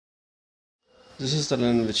This is the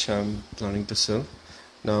lens which I'm planning to sell.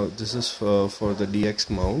 Now this is for the DX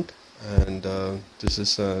mount, and this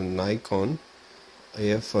is a Nikon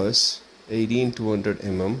AFS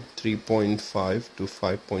 18-200mm 3.5 to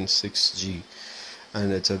 5.6 G,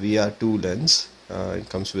 and it's a VR2 lens. It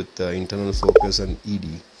comes with internal focus and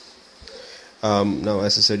ED. Now,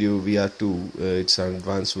 as I said, VR2, it's an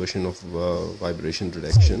advanced version of vibration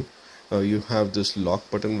reduction. You have this lock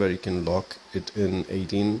button where you can lock it in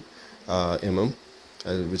 18mm,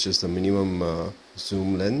 which is the minimum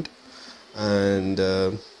zoom length, and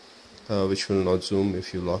which will not zoom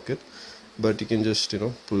if you lock it, but you can just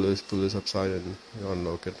pull this upside and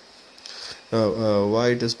unlock it. Now, why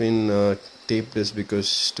it has been taped is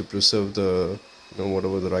because to preserve the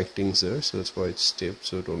whatever the writings there, so that's why it's taped,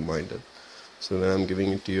 so don't mind it. So when I'm giving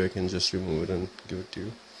it to you, I can just remove it and give it to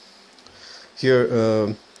you. Here,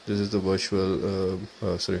 this is the virtual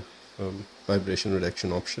vibration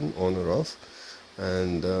reduction option, on or off,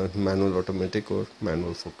 and manual automatic or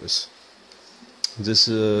manual focus. This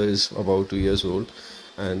is about 2 years old,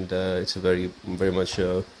 and it's a very much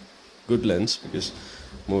good lens, because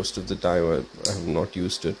most of the time I have not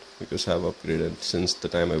used it because I have upgraded since the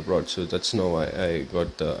time I brought. So that's now I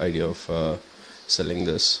got the idea of selling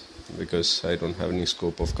this, because I don't have any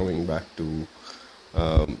scope of coming back to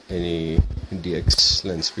any DX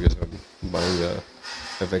lens, because I'm buying a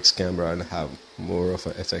FX camera and have more of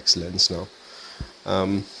a FX lens now.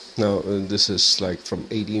 Now this is like from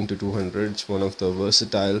 18 to 200. It's one of the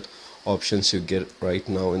versatile options you get right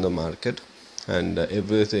now in the market, and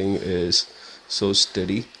everything is so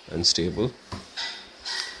steady and stable.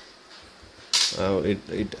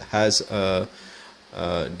 It has a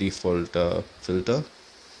default filter,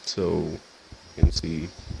 so you can see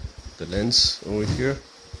the lens over here.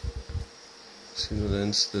 See the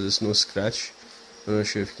lens, there is no scratch. I'm not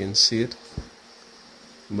sure if you can see it,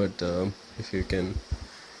 but if you can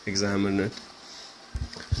examine it,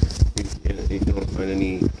 you don't find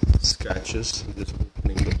any scratches. Just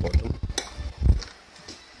opening the bottom.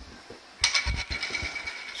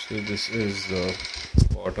 So this is the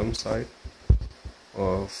bottom side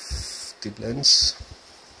of the lens.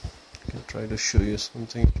 I can try to show you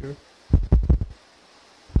something here.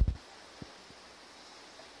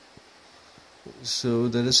 So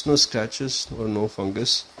there is no scratches or no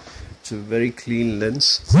fungus. It's a very clean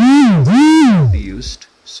lens to be used,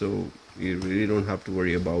 so you really don't have to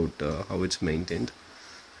worry about how it's maintained.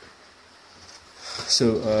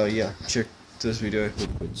 So yeah, check this video. I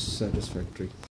hope it's satisfactory.